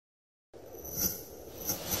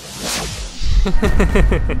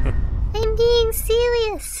I'm being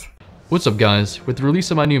serious. What's up guys, with the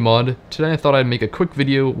release of my new mod, today I thought I'd make a quick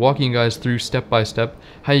video walking you guys through step by step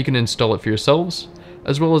how you can install it for yourselves,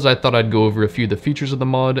 as well as I thought I'd go over a few of the features of the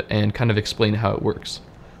mod and kind of explain how it works.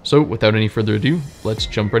 So without any further ado, let's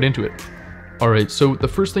jump right into it. Alright, so the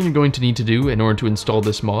first thing you're going to need to do in order to install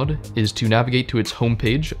this mod is to navigate to its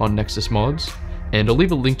homepage on Nexus Mods, and I'll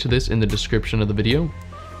leave a link to this in the description of the video.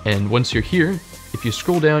 And once you're here, if you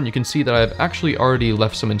scroll down, you can see that I've actually already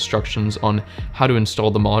left some instructions on how to install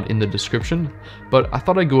the mod in the description, but I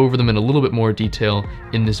thought I'd go over them in a little bit more detail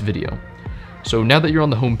in this video. So now that you're on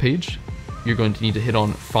the home page, you're going to need to hit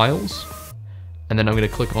on Files, and then I'm going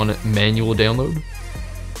to click on Manual Download.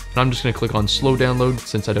 And I'm just going to click on Slow Download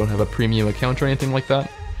since I don't have a premium account or anything like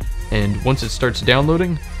that. And once it starts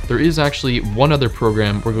downloading, there is actually one other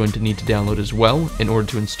program we're going to need to download as well in order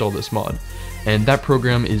to install this mod, and that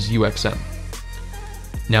program is UXM.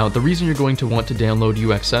 Now, the reason you're going to want to download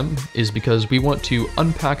UXM is because we want to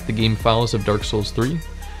unpack the game files of Dark Souls 3,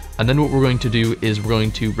 and then what we're going to do is we're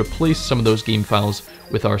going to replace some of those game files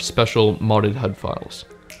with our special modded HUD files.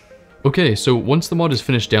 Okay, so once the mod is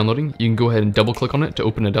finished downloading, you can go ahead and double click on it to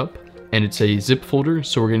open it up, and it's a zip folder,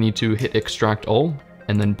 so we're going to need to hit Extract All,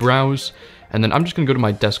 and then Browse, and then I'm just going to go to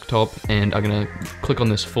my desktop and I'm going to click on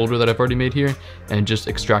this folder that I've already made here and just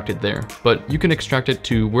extract it there. But you can extract it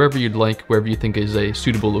to wherever you'd like, wherever you think is a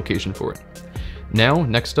suitable location for it. Now,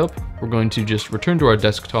 next up, we're going to just return to our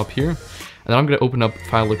desktop here, and then I'm going to open up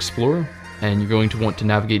File Explorer, and you're going to want to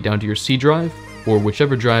navigate down to your C drive, or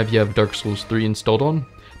whichever drive you have Dark Souls 3 installed on,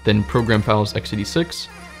 then Program Files x86,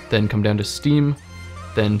 then come down to Steam,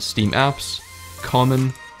 then Steam Apps,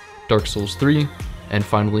 Common, Dark Souls 3, and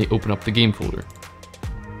finally open up the game folder.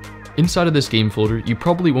 Inside of this game folder, you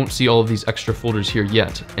probably won't see all of these extra folders here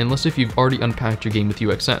yet, unless if you've already unpacked your game with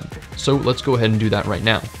UXM, so let's go ahead and do that right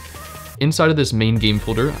now. Inside of this main game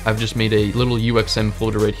folder, I've just made a little UXM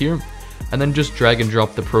folder right here, and then just drag and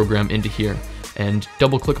drop the program into here, and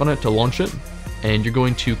double click on it to launch it, and you're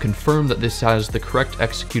going to confirm that this has the correct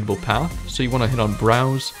executable path, so you want to hit on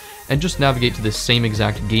Browse, and just navigate to this same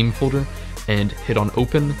exact game folder, and hit on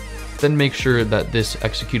Open, then make sure that this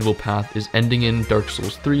executable path is ending in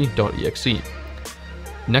darksouls3.exe.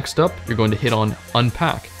 Next up, you're going to hit on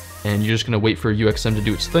Unpack, and you're just going to wait for UXM to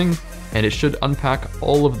do its thing, and it should unpack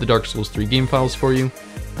all of the Dark Souls 3 game files for you,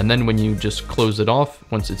 and then when you just close it off,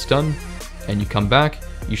 once it's done, and you come back,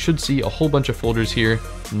 you should see a whole bunch of folders here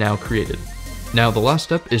now created. Now the last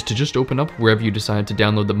step is to just open up wherever you decide to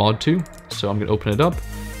download the mod to, so I'm going to open it up.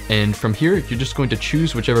 And from here, you're just going to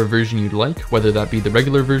choose whichever version you'd like, whether that be the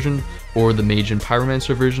regular version or the Mage and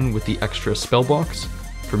Pyromancer version with the extra spell box.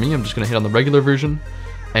 For me, I'm just going to hit on the regular version,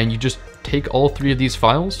 and you just take all three of these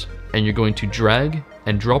files, and you're going to drag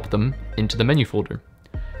and drop them into the menu folder.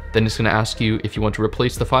 Then it's going to ask you if you want to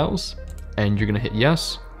replace the files, and you're going to hit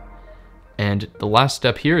yes. And the last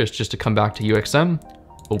step here is just to come back to UXM,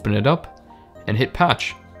 open it up, and hit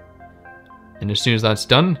patch. And as soon as that's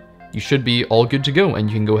done, you should be all good to go, and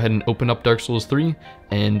you can go ahead and open up Dark Souls 3,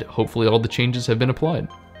 and hopefully all the changes have been applied.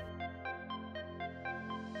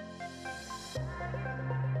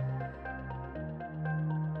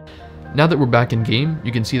 Now that we're back in game,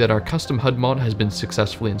 you can see that our custom HUD mod has been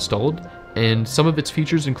successfully installed, and some of its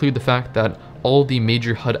features include the fact that all the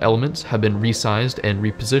major HUD elements have been resized and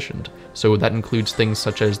repositioned. So that includes things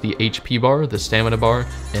such as the HP bar, the stamina bar,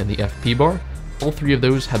 and the FP bar. All three of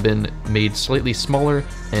those have been made slightly smaller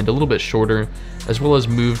and a little bit shorter, as well as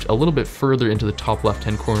moved a little bit further into the top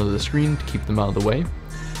left-hand corner of the screen to keep them out of the way.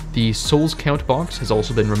 The souls count box has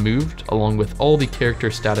also been removed, along with all the character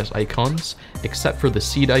status icons, except for the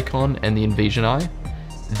seed icon and the invasion eye.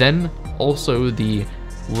 Then, also the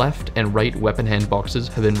left and right weapon hand boxes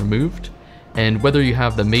have been removed, and whether you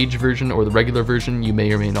have the mage version or the regular version, you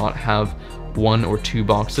may or may not have one or two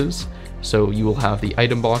boxes. So you will have the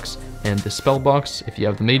item box and the spell box if you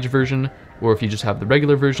have the mage version, or if you just have the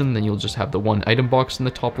regular version, then you'll just have the one item box in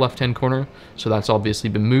the top left hand corner. So that's obviously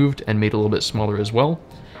been moved and made a little bit smaller as well.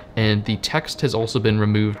 And the text has also been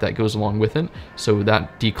removed that goes along with it, so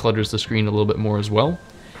that declutters the screen a little bit more as well.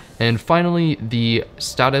 And finally, the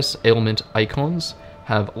status ailment icons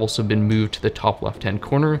have also been moved to the top left hand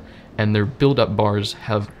corner, and their build-up bars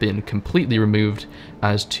have been completely removed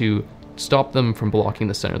as to stop them from blocking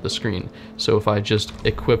the center of the screen. So if I just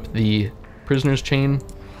equip the prisoner's chain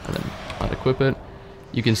and then unequip it,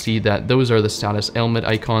 you can see that those are the status ailment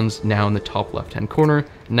icons now in the top left hand corner,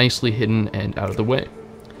 nicely hidden and out of the way.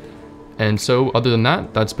 And so other than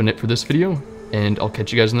that, that's been it for this video, and I'll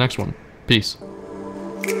catch you guys in the next one. Peace.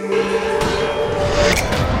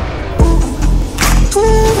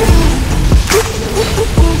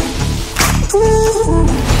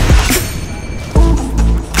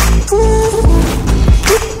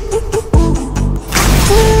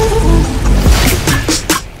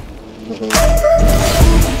 Woo!